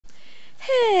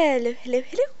Hello, hello,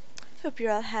 hello. Hope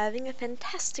you're all having a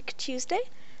fantastic Tuesday.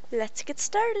 Let's get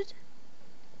started.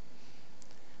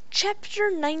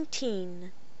 Chapter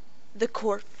 19. The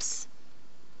Corpse.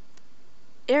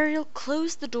 Ariel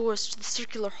closed the doors to the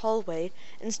circular hallway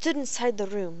and stood inside the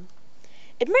room.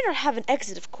 It might not have an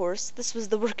exit, of course. This was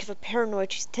the work of a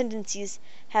paranoid whose tendencies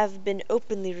have been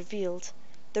openly revealed.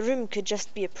 The room could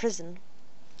just be a prison.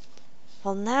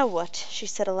 "Well, now what?" she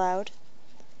said aloud.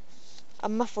 A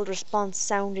muffled response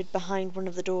sounded behind one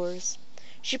of the doors.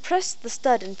 She pressed the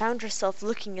stud and found herself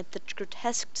looking at the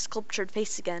grotesque sculptured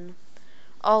face again.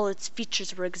 All its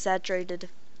features were exaggerated.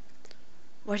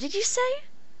 "What did you say?"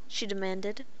 she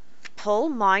demanded. "Pull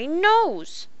my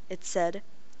nose," it said.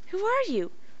 "Who are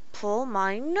you?" "Pull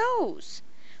my nose."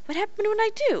 "What happened when I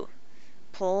do?"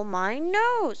 "Pull my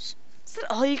nose." "Is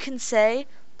that all you can say?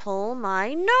 Pull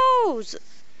my nose."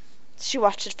 She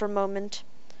watched it for a moment.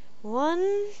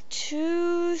 1,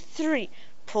 2, 3.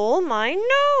 Pull my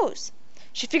nose.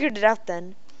 She figured it out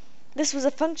then. This was a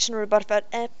function robot about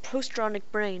a postronic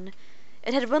brain.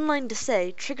 It had one line to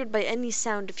say, triggered by any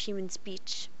sound of human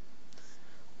speech.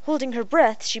 Holding her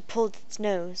breath, she pulled its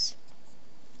nose.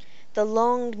 The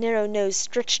long, narrow nose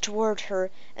stretched toward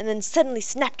her and then suddenly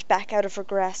snapped back out of her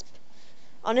grasp.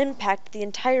 On impact, the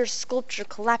entire sculpture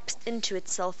collapsed into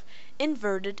itself,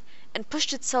 inverted, and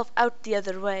pushed itself out the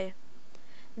other way.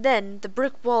 Then the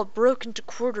brick wall broke into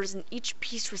quarters and each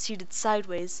piece receded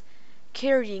sideways,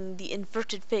 carrying the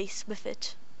inverted face with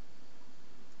it.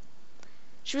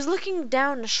 She was looking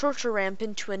down a shorter ramp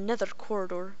into another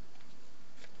corridor.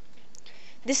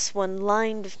 This one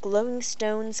lined with glowing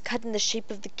stones cut in the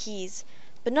shape of the keys,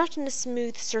 but not in a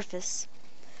smooth surface.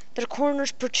 Their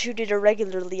corners protruded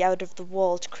irregularly out of the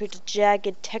wall to create a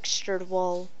jagged, textured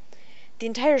wall. The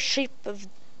entire shape of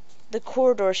the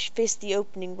corridor she faced the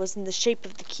opening was in the shape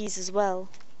of the keys as well.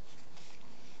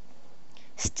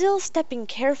 Still stepping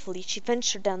carefully, she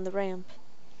ventured down the ramp.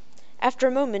 After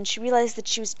a moment, she realized that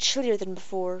she was chillier than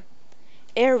before.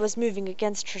 Air was moving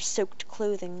against her soaked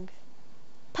clothing.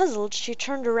 Puzzled, she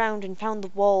turned around and found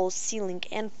the walls, ceiling,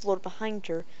 and floor behind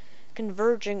her,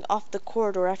 converging off the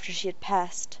corridor after she had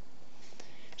passed.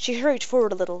 She hurried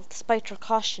forward a little, despite her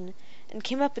caution, and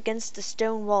came up against the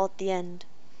stone wall at the end.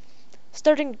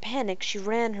 Starting to panic, she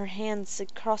ran her hands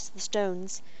across the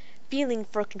stones, feeling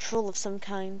for control of some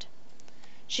kind.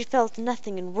 She felt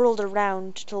nothing and whirled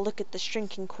around to look at the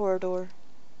shrinking corridor.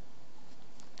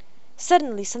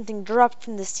 Suddenly something dropped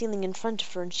from the ceiling in front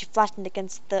of her and she flattened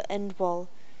against the end wall,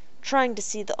 trying to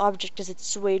see the object as it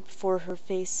swayed before her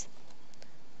face.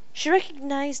 She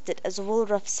recognized it as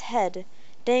Wolruff's head,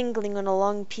 dangling on a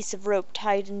long piece of rope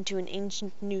tied into an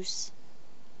ancient noose.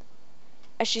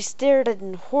 As she stared at it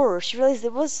in horror, she realized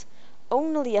it was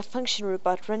only a function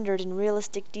robot rendered in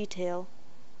realistic detail.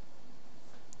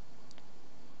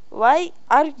 "Why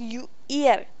are you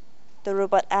here?" the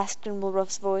robot asked in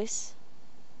Wolruff's voice.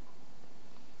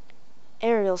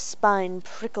 Ariel's spine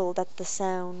prickled at the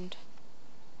sound.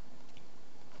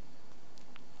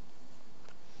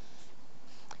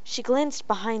 She glanced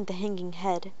behind the hanging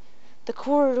head. The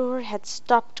corridor had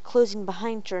stopped closing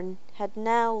behind her and had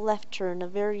now left her in a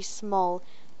very small,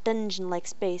 dungeon-like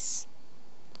space.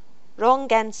 "Wrong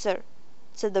answer,"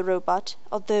 said the robot,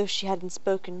 although she hadn't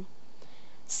spoken.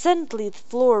 Suddenly the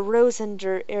floor rose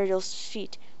under Ariel's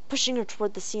feet, pushing her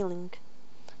toward the ceiling.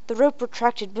 The rope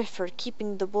retracted with her,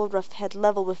 keeping the Wolruff head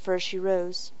level with her as she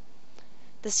rose.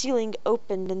 The ceiling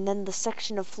opened and then the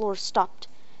section of floor stopped,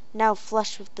 now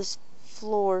flush with the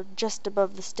floor just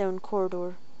above the stone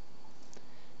corridor.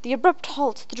 The abrupt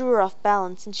halt threw her off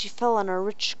balance and she fell on a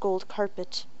rich gold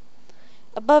carpet.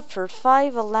 Above her,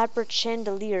 5 elaborate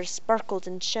chandeliers sparkled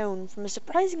and shone from a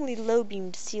surprisingly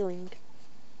low-beamed ceiling.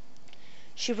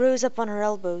 She rose up on her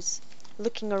elbows,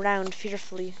 looking around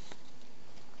fearfully.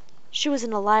 She was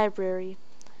in a library.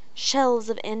 Shelves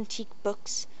of antique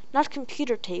books, not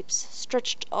computer tapes,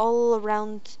 stretched all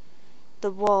around the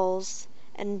walls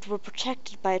and were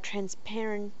protected by a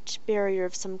transparent barrier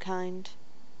of some kind.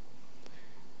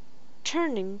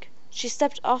 Turning, she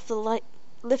stepped off the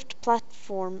lift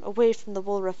platform away from the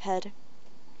Wolruff head.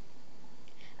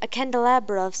 A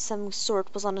candelabra of some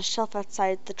sort was on a shelf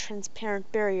outside the transparent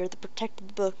barrier that protected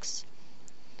the books.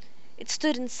 It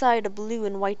stood inside a blue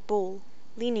and white bowl,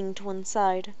 leaning to one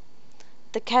side.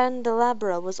 The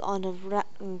candelabra was on a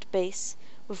round base,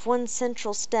 with one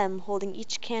central stem holding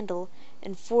each candle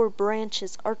and 4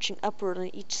 branches arching upward on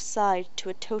each side to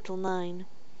a total 9.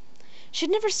 She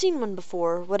had never seen one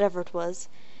before, whatever it was,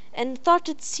 and thought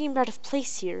it seemed out of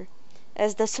place here,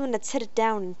 as though someone had set it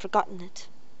down and forgotten it.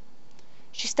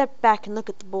 She stepped back and looked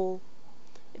at the bowl.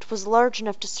 It was large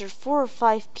enough to serve 4 or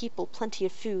 5 people plenty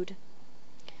of food.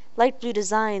 Light blue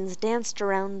designs danced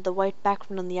around the white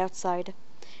background on the outside.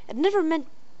 It never meant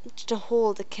to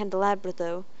hold a candelabra,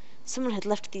 though. Someone had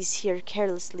left these here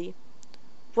carelessly.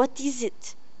 "What is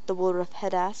it?" the wolf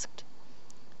had asked.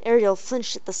 Ariel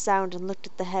flinched at the sound and looked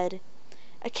at the head.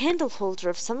 A candle holder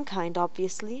of some kind,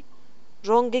 obviously.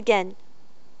 Wrong again.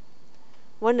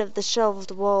 One of the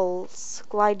shelved walls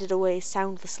glided away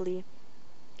soundlessly.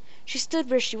 She stood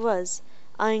where she was,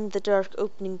 eyeing the dark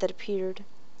opening that appeared.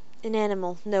 An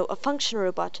animal, no, a function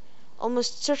robot,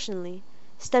 almost certainly,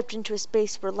 stepped into a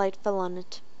space where light fell on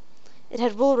it. It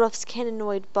had Woolruff's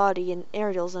canonoid body and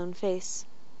Ariel's own face.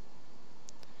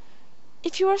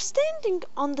 "If you are standing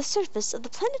on the surface of the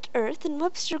planet Earth in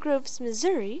Webster Groves,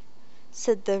 Missouri,"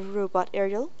 said the robot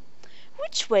Ariel,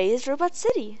 "which way is Robot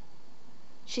City?"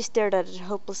 She stared at it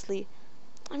hopelessly.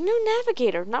 "I'm no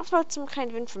navigator, not without some kind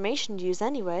of information to use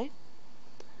anyway."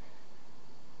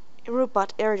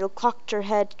 Robot Ariel cocked her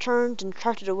head, turned, and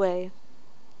trotted away.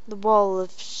 The wall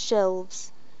of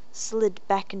shelves slid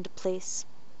back into place.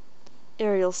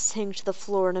 Ariel sank to the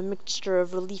floor in a mixture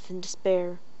of relief and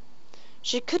despair.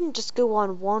 She couldn't just go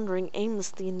on wandering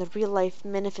aimlessly in the real-life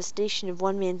manifestation of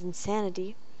one man's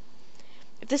insanity.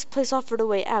 If this place offered a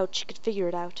way out, she could figure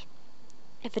it out.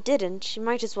 If it didn't, she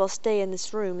might as well stay in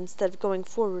this room instead of going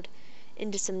forward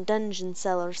into some dungeon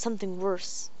cell or something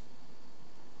worse.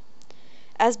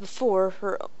 As before,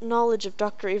 her knowledge of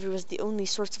Dr. Avery was the only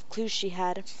source of clues she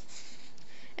had,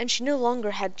 and she no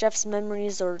longer had Jeff's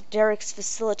memories or Derek's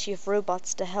facility of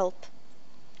robots to help.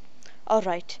 All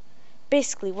right.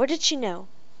 Basically, what did she know?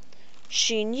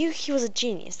 She knew he was a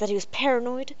genius, that he was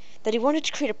paranoid, that he wanted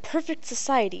to create a perfect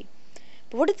society.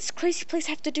 But what did this crazy place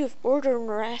have to do with order and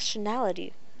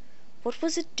rationality? What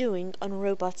was it doing on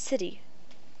Robot City?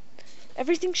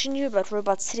 Everything she knew about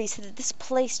Robot City said that this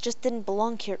place just didn't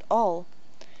belong here at all.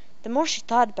 The more she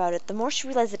thought about it, the more she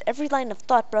realized that every line of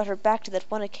thought brought her back to that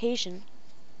one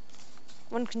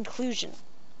conclusion.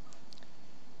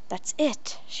 "That's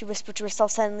it," she whispered to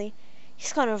herself suddenly.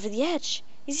 "He's gone over the edge.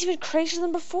 He's even crazier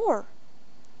than before."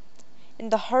 In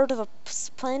the heart of a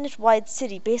planet-wide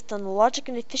city based on logic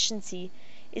and efficiency,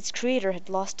 its creator had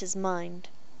lost his mind.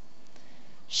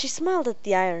 She smiled at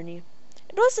the irony.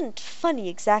 It wasn't funny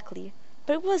exactly,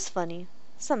 but it was funny,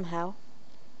 somehow.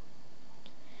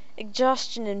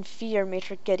 Exhaustion and fear made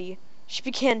her giddy. She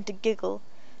began to giggle.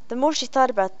 The more she thought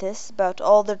about this, about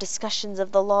all their discussions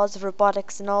of the laws of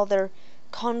robotics and all their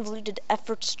convoluted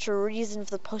efforts to reason with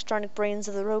the post-traumatic brains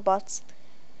of the robots,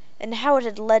 and how it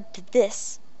had led to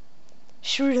this,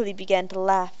 she really began to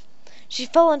laugh. She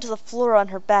fell onto the floor on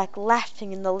her back,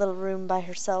 laughing in the little room by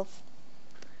herself.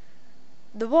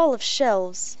 The wall of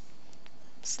shelves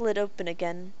slid open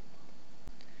again,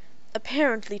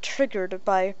 apparently triggered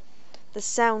by the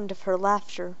sound of her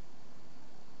laughter.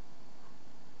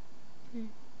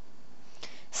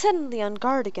 Suddenly on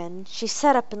guard again, she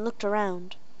sat up and looked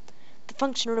around. The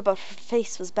function robot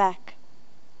face was back.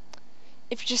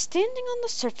 "If you're standing on the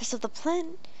surface of the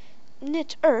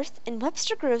planet Earth in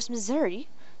Webster Groves, Missouri,"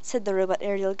 said the robot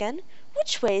Ariel again,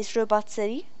 "which way is Robot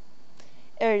City?"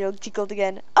 Ariel giggled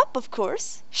again. "Up, of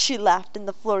course!" She laughed, and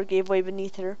the floor gave way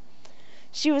beneath her.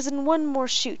 She was in one more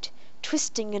chute,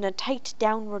 twisting in a tight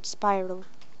downward spiral.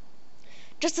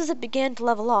 Just as it began to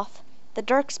level off, the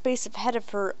dark space ahead of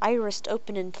her irised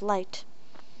open into light.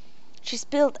 She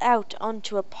spilled out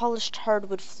onto a polished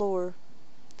hardwood floor.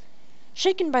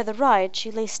 Shaken by the ride,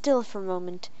 she lay still for a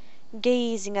moment,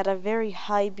 gazing at a very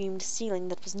high-beamed ceiling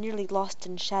that was nearly lost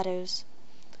in shadows.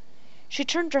 She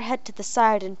turned her head to the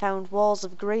side and found walls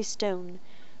of gray stone,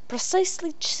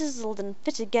 precisely chiseled and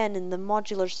fit again in the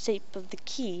modular shape of the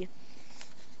key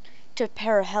to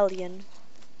Perihelion.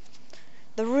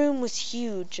 The room was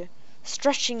huge,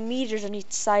 stretching meters on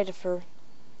each side of her.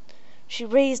 She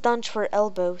raised onto her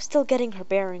elbow, still getting her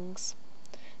bearings.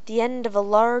 The end of a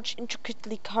large,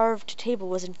 intricately carved table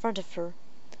was in front of her.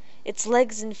 Its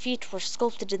legs and feet were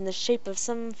sculpted in the shape of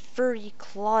some furry,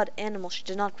 clawed animal she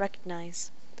did not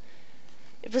recognize.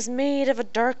 It was made of a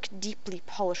dark, deeply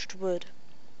polished wood.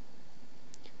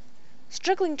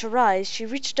 Struggling to rise, she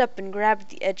reached up and grabbed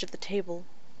the edge of the table.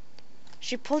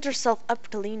 She pulled herself up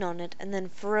to lean on it, and then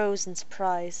froze in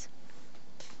surprise.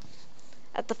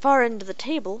 At the far end of the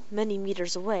table, many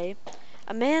meters away,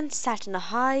 a man sat in a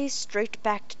high,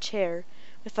 straight-backed chair,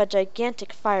 with a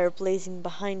gigantic fire blazing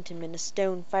behind him in a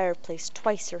stone fireplace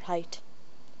twice her height.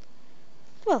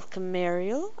 "Welcome,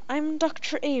 Ariel. I'm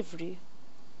Dr. Avery."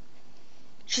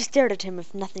 She stared at him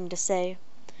with nothing to say.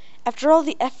 After all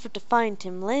the effort to find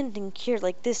him, landing here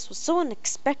like this was so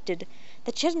unexpected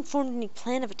that she hadn't formed any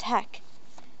plan of attack,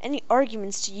 any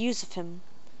arguments to use with him.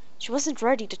 She wasn't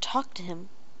ready to talk to him.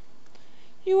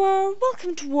 "You are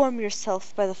welcome to warm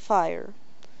yourself by the fire,"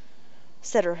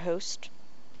 said her host.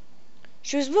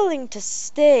 She was willing to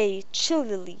stay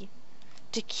chillily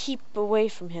to keep away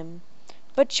from him,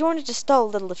 but she wanted to stall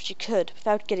a little if she could,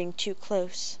 without getting too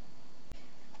close.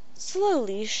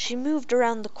 Slowly she moved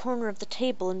around the corner of the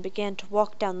table and began to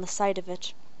walk down the side of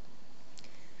it.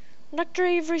 Dr.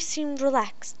 Avery seemed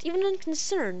relaxed, even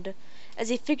unconcerned, as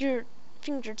he fingered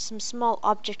some small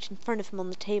object in front of him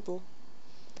on the table.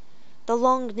 The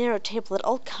long, narrow table had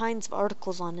all kinds of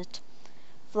articles on it.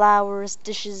 Flowers,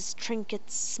 dishes,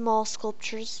 trinkets, small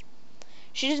sculptures.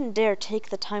 She didn't dare take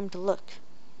the time to look.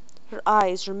 Her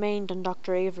eyes remained on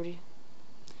Dr. Avery.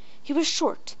 He was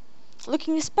short,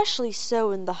 looking especially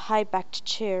so in the high-backed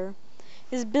chair.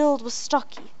 His build was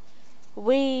stocky.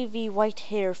 Wavy white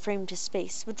hair framed his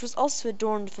face, which was also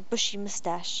adorned with a bushy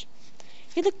mustache.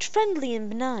 He looked friendly and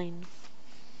benign.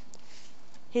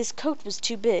 His coat was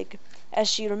too big, as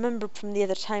she remembered from the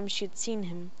other time she had seen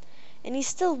him, and he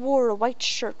still wore a white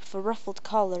shirt with a ruffled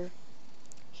collar.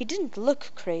 He didn't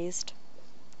look crazed.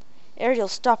 Ariel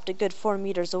stopped a good 4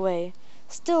 meters away,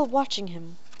 still watching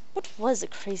him. What was a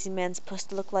crazy man supposed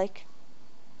to look like?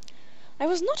 "I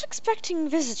was not expecting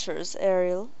visitors,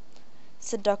 Ariel,"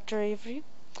 said Dr. Avery.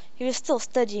 He was still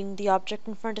studying the object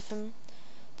in front of him,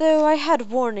 "though I had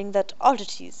warning that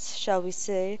oddities, shall we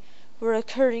say, were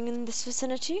occurring in this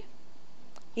vicinity."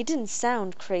 He didn't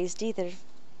sound crazed either.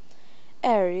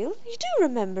 "Ariel, you do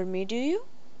remember me, do you?"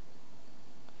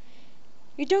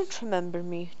 "You don't remember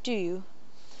me, do you?"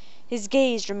 His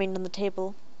gaze remained on the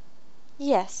table.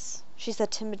 "Yes," she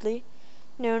said timidly.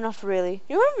 "No, not really.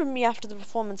 You remember me after the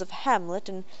performance of Hamlet,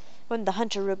 and when the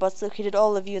hunter robots located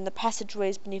all of you in the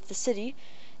passageways beneath the city,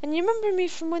 and you remember me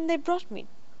from when they brought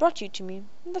you to me.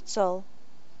 That's all.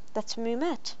 That's when we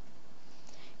met."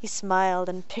 He smiled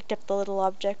and picked up the little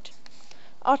object.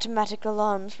 "Automatic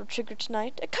alarms were triggered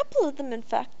tonight, a couple of them, in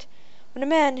fact. When a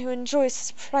man who enjoys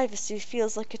his privacy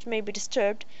feels like it may be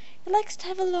disturbed, he likes to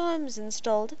have alarms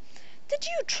installed. Did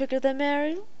you trigger them,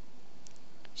 Ariel?"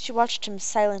 She watched him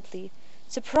silently,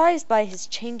 surprised by his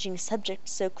changing subject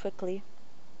so quickly.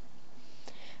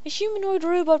 "A humanoid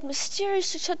robot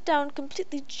mysteriously shut down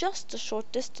completely just a short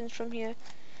distance from here.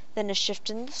 Then a shift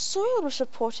in the soil was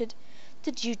reported.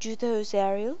 Did you do those,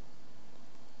 Ariel?"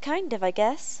 "Kind of, I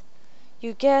guess."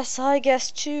 "You guess, I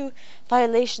guess too.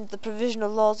 Violation of the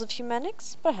provisional laws of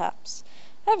humanics? Perhaps.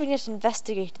 I haven't yet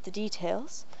investigated the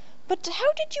details. But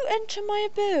how did you enter my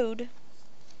abode?"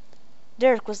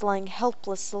 Derek was lying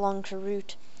helpless along her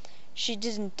route. She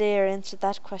didn't dare answer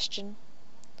that question.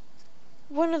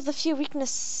 "One of the few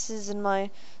weaknesses in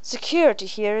my security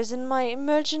here is in my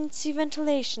emergency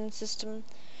ventilation system.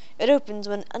 It opens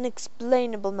when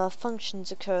unexplainable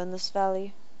malfunctions occur in this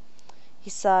valley." He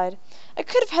sighed. "I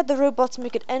could have had the robots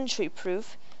make it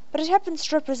entry-proof, but it happens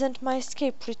to represent my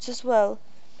escape routes as well.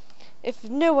 If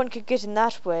no one could get in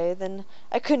that way, then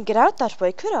I couldn't get out that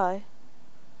way, could I?"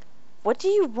 "What do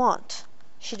you want?"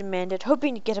 she demanded,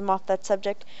 hoping to get him off that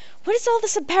subject. "What is all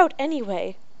this about,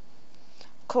 anyway?"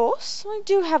 "Of course, I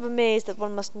do have a maze that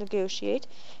one must negotiate.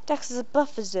 It acts as a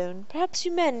buffer zone. Perhaps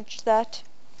you managed that."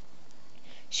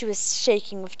 She was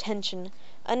shaking with tension,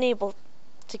 unable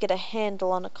to get a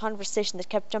handle on a conversation that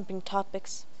kept jumping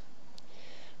topics.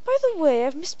 "By the way,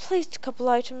 I've misplaced a couple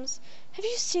items. Have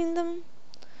you seen them?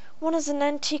 One is an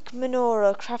antique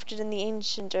menorah crafted in the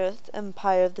ancient Earth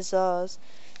Empire of the Tsars.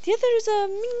 The other is a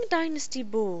Ming Dynasty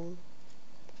bowl."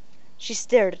 She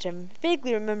stared at him,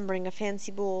 vaguely remembering a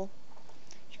fancy bowl.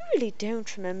 "You really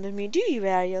don't remember me, do you,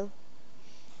 Ariel?"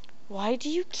 "Why do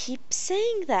you keep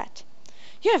saying that?"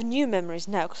 "You have new memories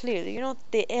now, clearly. You're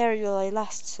not the Ariel I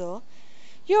last saw.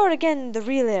 You're again the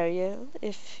real Ariel,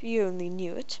 if you only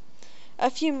knew it.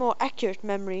 A few more accurate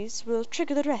memories will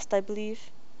trigger the rest, I believe."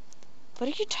 "What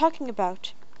are you talking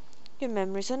about?" "Your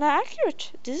memories are now accurate.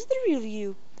 It is the real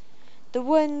you. The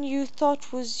one you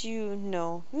thought was you.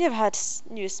 No, you never had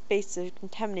new space that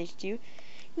contaminated you.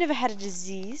 You never had a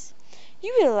disease.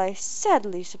 You will, I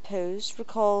sadly suppose,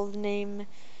 recall the name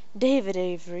David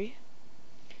Avery."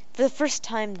 For the first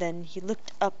time then he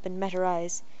looked up and met her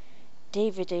eyes.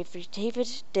 David Avery,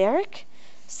 David, Derek?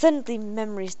 Suddenly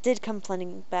memories did come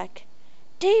flooding back.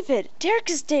 "David! Derek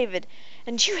is David!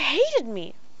 And you hated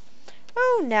me!"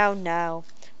 "Oh, now.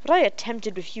 What I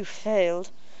attempted with you failed.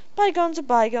 Bygones are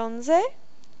bygones, eh?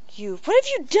 What have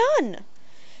you done?"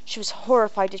 She was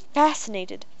horrified yet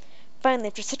fascinated. Finally,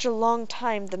 after such a long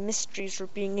time, the mysteries were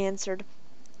being answered.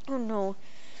 "Oh, no.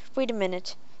 Wait a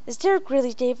minute. Is Derek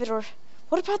really David, or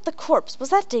what about the corpse? Was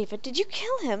that David? Did you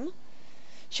kill him?"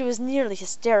 She was nearly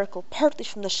hysterical, partly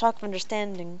from the shock of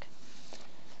understanding.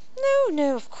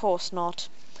 No, of course not.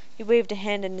 He waved a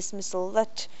hand in dismissal.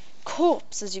 That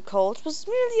corpse, as you call it, was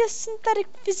merely a synthetic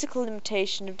physical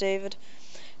imitation of David.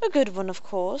 A good one, of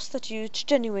course, that used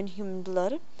genuine human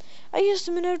blood. I used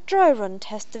him in a dry-run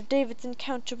test of David's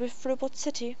encounter with Robot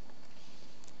City.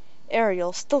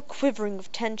 Ariel, still quivering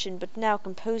with tension but now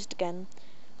composed again,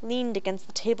 leaned against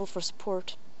the table for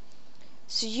support.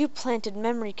 So you planted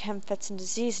memory chemfets and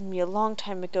disease in me a long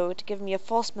time ago to give me a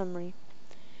false memory.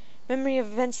 Memory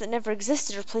of events that never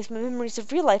existed replaced my memories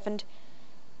of real life, and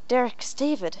Derek's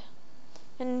David.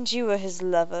 And you were his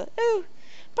lover. Oh,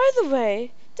 by the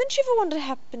way, didn't you ever wonder what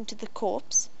happened to the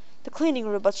corpse? The cleaning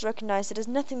robots recognize it as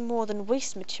nothing more than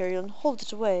waste material and hold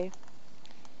it away.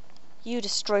 You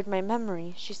destroyed my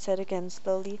memory, she said again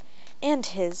slowly, and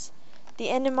his.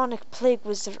 The mnemonic plague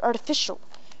was artificial,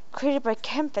 created by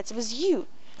chemfets. It was you,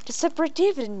 to separate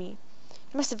David and me.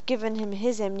 You must have given him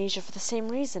his amnesia for the same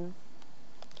reason.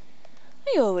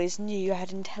 I always knew you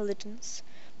had intelligence.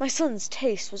 My son's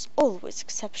taste was always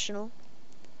exceptional.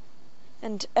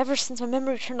 And ever since my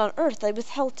memory returned on Earth, I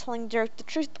withheld telling Derek the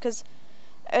truth because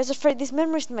I was afraid these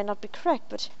memories might not be correct,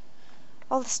 but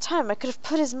all this time I could have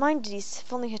put his mind at ease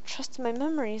if only he had trusted my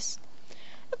memories.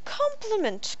 A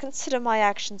compliment! Consider my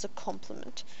actions a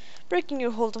compliment. Breaking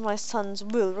your hold on my son's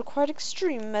will required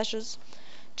extreme measures.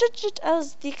 Judge it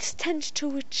as the extent to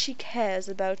which he cares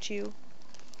about you.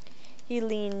 He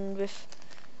leaned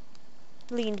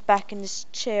back in his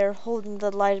chair, holding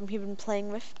the item he'd been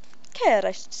playing with. Cared,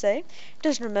 I should say. He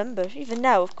doesn't remember, even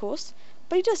now, of course,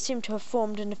 but he does seem to have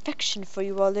formed an affection for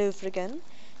you all over again,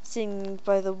 seeing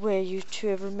by the way you two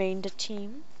have remained a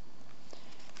team.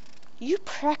 You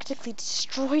practically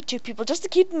destroyed two people just to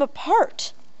keep them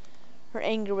apart. Her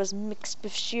anger was mixed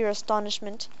with sheer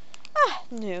astonishment. Ah,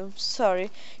 no, sorry.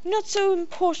 You're not so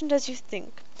important as you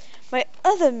think. My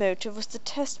other motive was to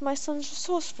test my son's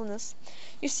resourcefulness.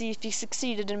 You see, if he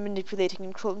succeeded in manipulating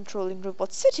and controlling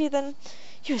Robot City, then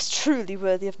he was truly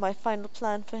worthy of my final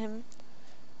plan for him.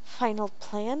 Final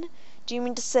plan? Do you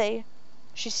mean to say,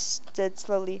 she said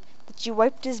slowly, that you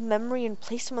wiped his memory and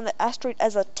placed him on the asteroid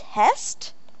as a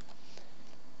test?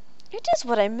 It is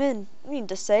what I mean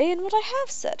to say, and what I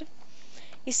have said.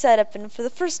 He sat up, and for the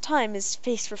first time his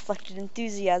face reflected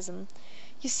enthusiasm.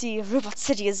 You see, Robot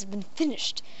City has been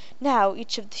finished. Now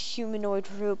each of the humanoid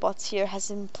robots here has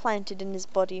implanted in his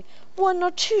body 1 or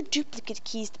 2 duplicate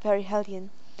keys to Perihelion.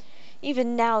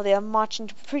 Even now they are marching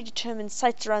to predetermined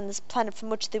sites around this planet from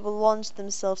which they will launch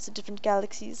themselves to different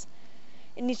galaxies.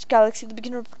 In each galaxy they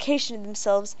begin replication of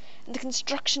themselves and the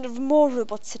construction of more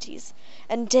robot cities.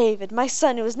 And David, my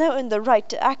son, who has now earned the right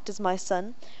to act as my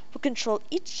son, will control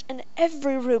each and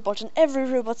every robot in every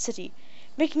robot city,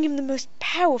 making him the most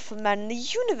powerful man in the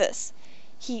universe.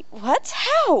 What?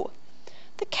 How?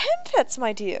 The chemfets,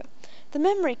 my dear. The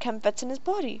memory chemfets in his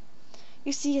body.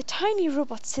 You see, a tiny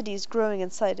robot city is growing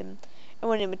inside him, and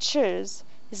when it matures,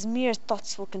 his mere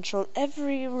thoughts will control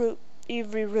every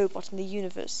robot in the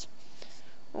universe.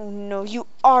 Oh no, you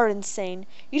are insane.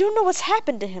 You don't know what's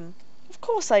happened to him. Of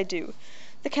course I do.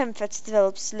 The chemfets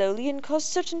develop slowly and cause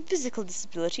certain physical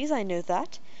disabilities, I know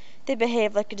that. They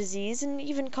behave like a disease and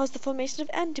even cause the formation of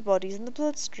antibodies in the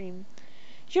bloodstream.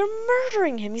 You're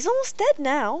murdering him. He's almost dead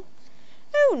now.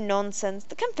 Oh, nonsense.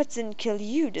 The chemfets didn't kill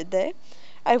you, did they?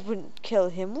 I wouldn't kill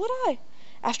him, would I?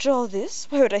 After all this,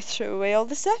 why would I throw away all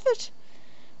this effort?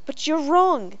 But you're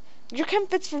wrong. Your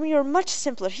chemfets for me are much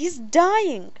simpler. He's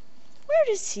dying.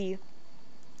 Where is he?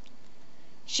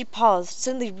 She paused,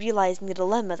 suddenly realizing the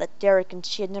dilemma that Derek and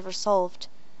she had never solved.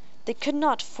 They could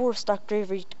not force Dr.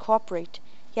 Avery to cooperate.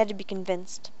 He had to be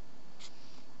convinced.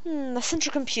 The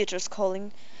central computer's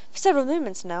calling. For several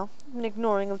moments now, I've been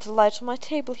ignoring a little light on my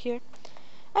table here.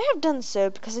 I have done so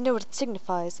because I know what it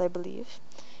signifies, I believe.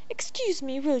 Excuse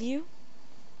me, will you?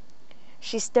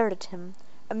 She stared at him,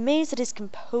 amazed at his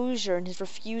composure and his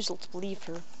refusal to believe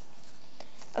her.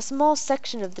 A small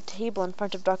section of the table in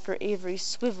front of Dr. Avery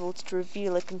swiveled to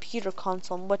reveal a computer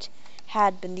console on what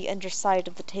had been the underside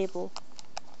of the table.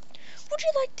 Would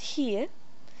you like to hear?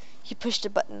 He pushed a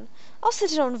button. I'll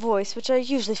set it on voice, which I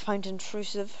usually find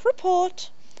intrusive. Report,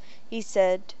 he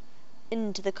said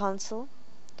into the console.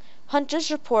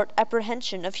 Hunters report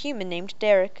apprehension of human named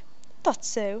Derek. Thought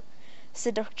so,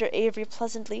 said Dr. Avery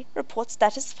pleasantly. Report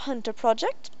status of Hunter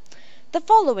project. The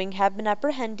following have been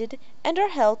apprehended and are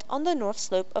held on the north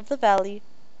slope of the valley.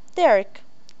 Derek,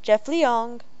 Jeff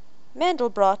Leong,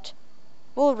 Mandelbrot,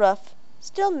 Woolruff,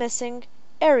 still missing,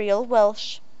 Ariel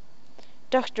Welsh.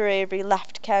 Dr. Avery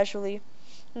laughed casually.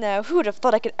 Now, who would have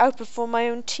thought I could outperform my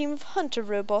own team of hunter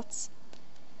robots?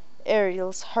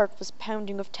 Ariel's heart was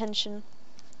pounding with tension.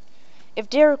 If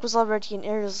Derek was already in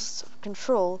Ariel's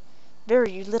control,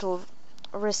 very little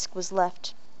risk was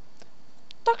left.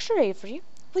 Dr. Avery,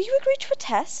 will you agree to a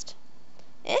test?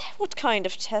 What kind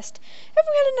of test?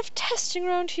 Haven't we had enough testing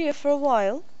around here for a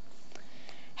while?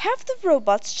 Have the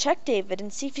robots check David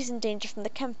and see if he's in danger from the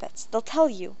Kempets. They'll tell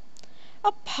you.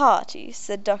 A party,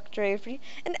 said Dr. Avery.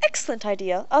 An excellent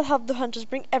idea. I'll have the hunters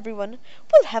bring everyone.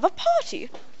 We'll have a party.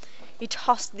 He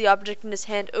tossed the object in his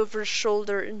hand over his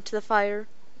shoulder into the fire.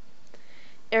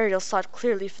 Ariel saw it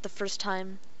clearly for the first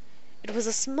time. It was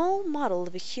a small model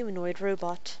of a humanoid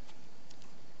robot.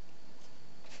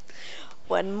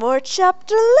 One more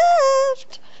chapter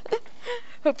left.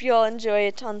 Hope you all enjoy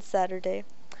it on Saturday.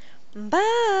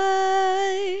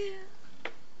 Bye.